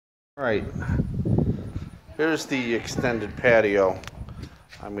Right, here's the extended patio.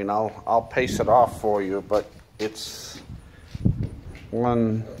 I mean, I'll pace it off for you, but it's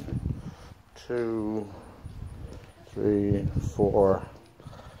 1, 2, 3, 4,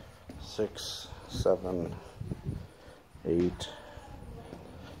 6, 7, 8,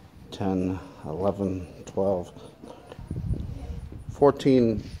 10, 11, 12,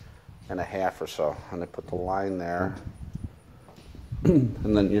 14 and a half or so, and I put the line there.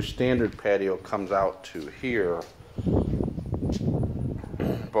 And then your standard patio comes out to here,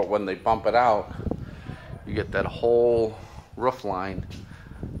 but when they bump it out, you get that whole roof line.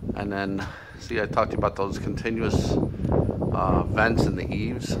 And then, see, I talked to you about those continuous vents in the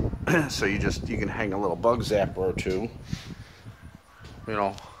eaves. So you can hang a little bug zapper or two, you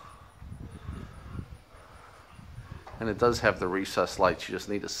know. And it does have the recessed lights. You just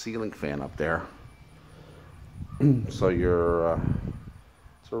need a ceiling fan up there. So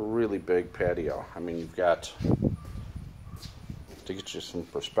it's a really big patio. I mean, you've got, to get you some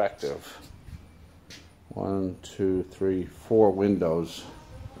perspective, 1, 2, 3, 4 windows,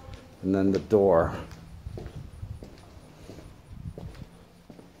 and then the door.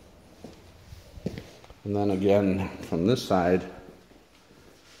 And then again, from this side,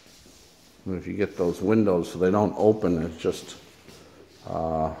 if you get those windows so they don't open, it's just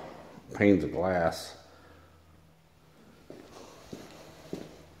panes of glass.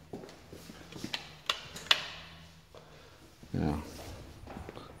 Yeah.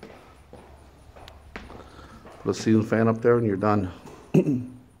 Put a ceiling fan up there and you're done.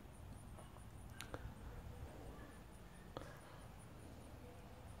 And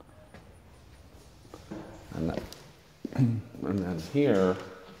then here's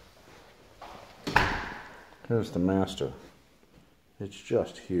the master. It's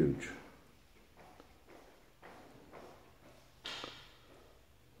just huge.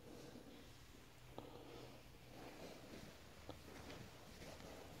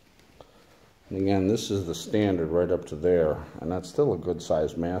 And again, this is the standard right up to there, and that's still a good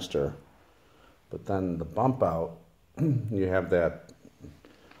sized master. But then the bump out, you have that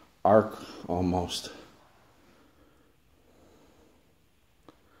arc almost.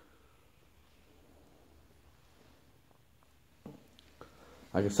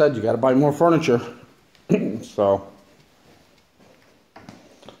 Like I said, you got to buy more furniture. So,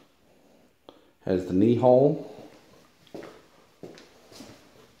 has the knee hole.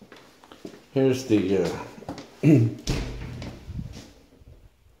 Here's the,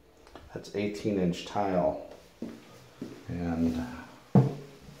 that's 18-inch tile, and I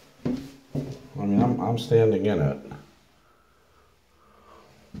mean, I'm standing in it.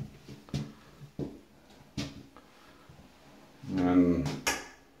 And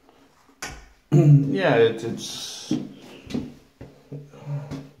yeah,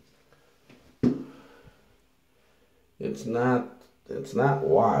 it's not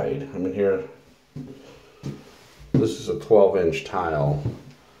wide. I mean, here, this is a 12-inch tile,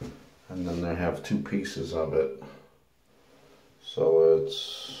 and then they have 2 pieces of it. So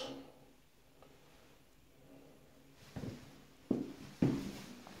it's,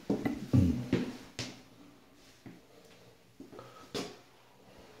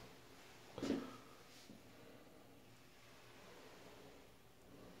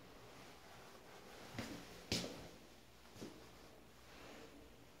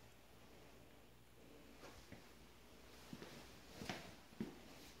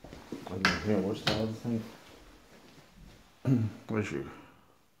 here, where's the other thing? Where's your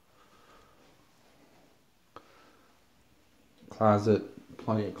closet?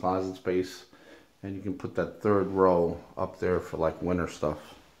 Plenty of closet space, and you can put that 3rd row up there for like winter stuff.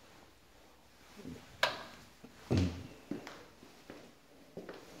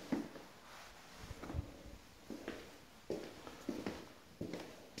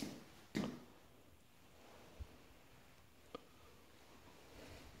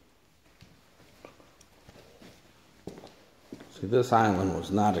 See, this island was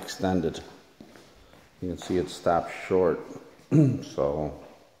not extended. You can see it stopped short. So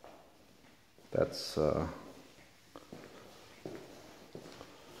that's and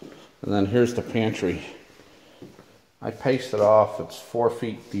then here's the pantry. I paced it off. It's 4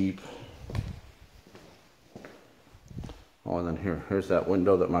 feet deep. Oh, and then here's that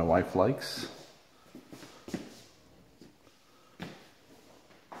window that my wife likes.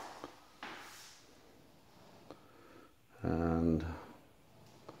 And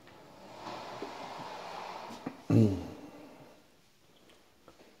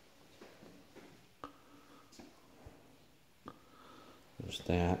there's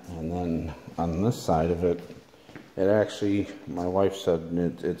that, and then on this side of it, It actually, my wife said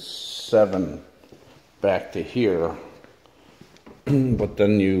it's 7 back to here, but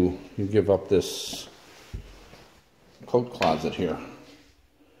then you give up this coat closet here.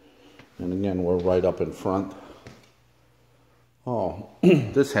 And again, we're right up in front. Oh,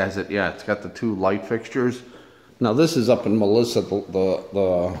 this has it, yeah, it's got the 2 light fixtures. Now this is up in Melissa,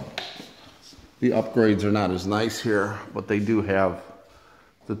 the upgrades are not as nice here, but they do have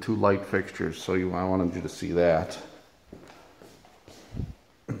the 2 light fixtures, so I wanted you to see that.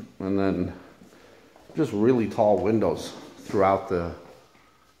 And then just really tall windows throughout the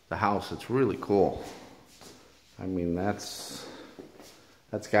house. It's really cool. I mean, that's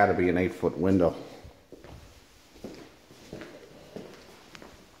got to be an 8-foot window.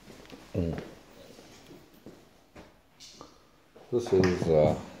 This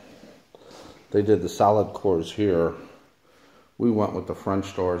is, they did the solid cores here. We went with the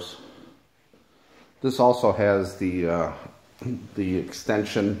French doors. This also has the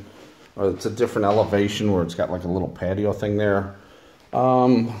extension, or it's a different elevation where it's got like a little patio thing there.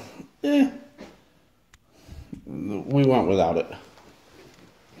 We went without it.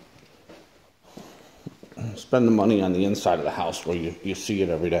 Spend the money on the inside of the house where you see it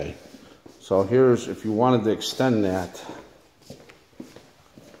every day. So here's, if you wanted to extend that,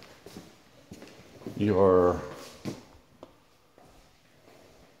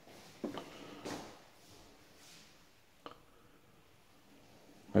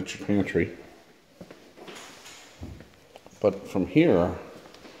 that's your pantry. But from here,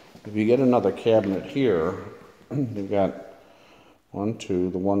 if you get another cabinet here, you've got 1, 2,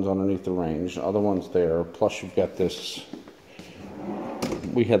 the ones underneath the range, the other one's there, plus you've got this.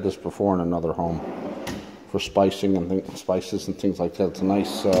 We had this before in another home for spicing and spices and things like that. It's a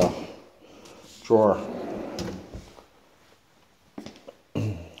nice drawer.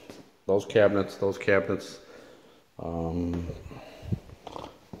 Those cabinets.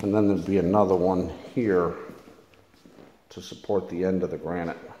 And then there'd be another one here to support the end of the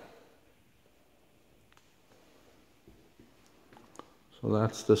granite. So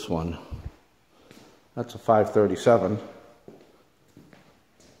that's this one. That's a 537.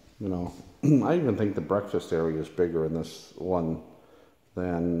 You know, I even think the breakfast area is bigger in this one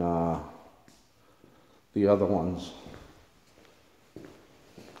than the other ones.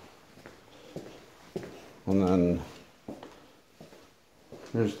 And then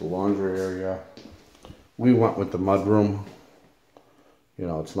here's the laundry area. We went with the mudroom. You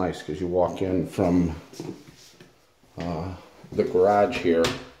know, it's nice because you walk in from the garage here.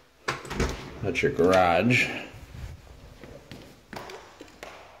 That's your garage.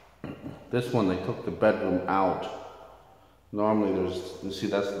 This one, they took the bedroom out. Normally there's, you see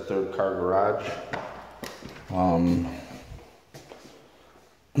that's the 3rd car garage.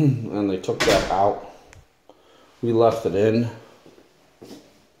 And they took that out. We left it in.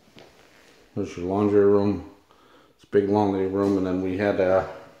 There's your laundry room. It's a big laundry room, and then we had them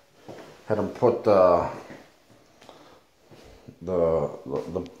put the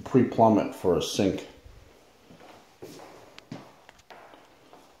pre-plumb it for a sink.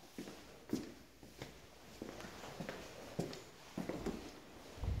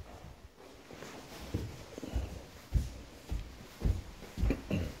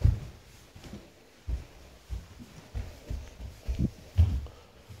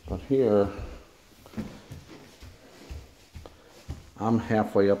 But here, I'm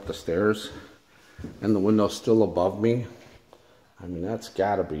halfway up the stairs and the window's still above me. I mean, that's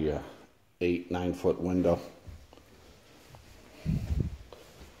gotta be a 8-9 foot window.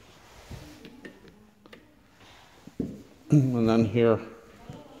 And then here,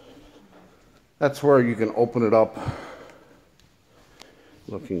 that's where you can open it up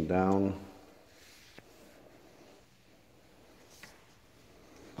looking down.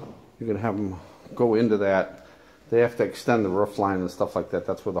 You can have them go into that. They have to extend the roof line and stuff like that.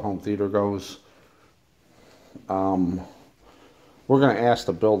 That's where the home theater goes. We're going to ask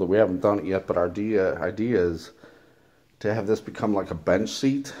the builder. We haven't done it yet, but our idea is to have this become like a bench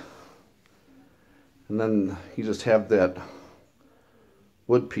seat. And then you just have that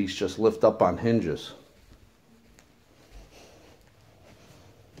wood piece just lift up on hinges.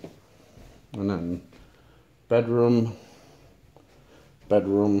 And then bedroom,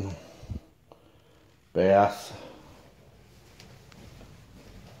 bath.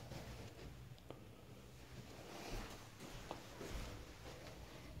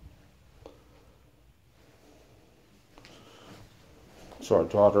 So our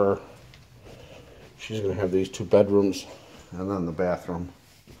daughter, she's going to have these 2 bedrooms and then the bathroom.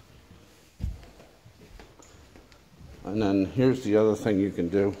 And then here's the other thing you can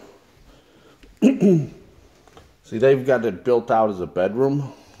do. See, they've got it built out as a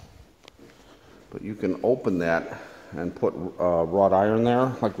bedroom, but you can open that and put wrought iron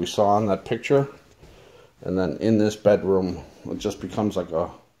there, like we saw in that picture. And then in this bedroom, it just becomes like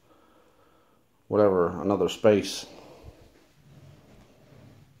a, whatever, another space.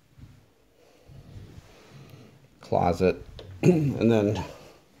 Closet. And then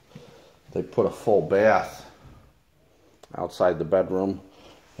they put a full bath outside the bedroom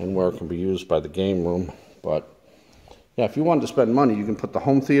and where it can be used by the game room. But yeah, if you wanted to spend money, you can put the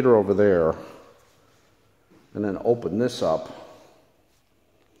home theater over there and then open this up,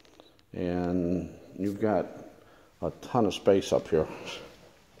 and you've got a ton of space up here.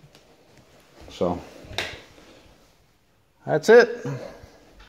 So that's it.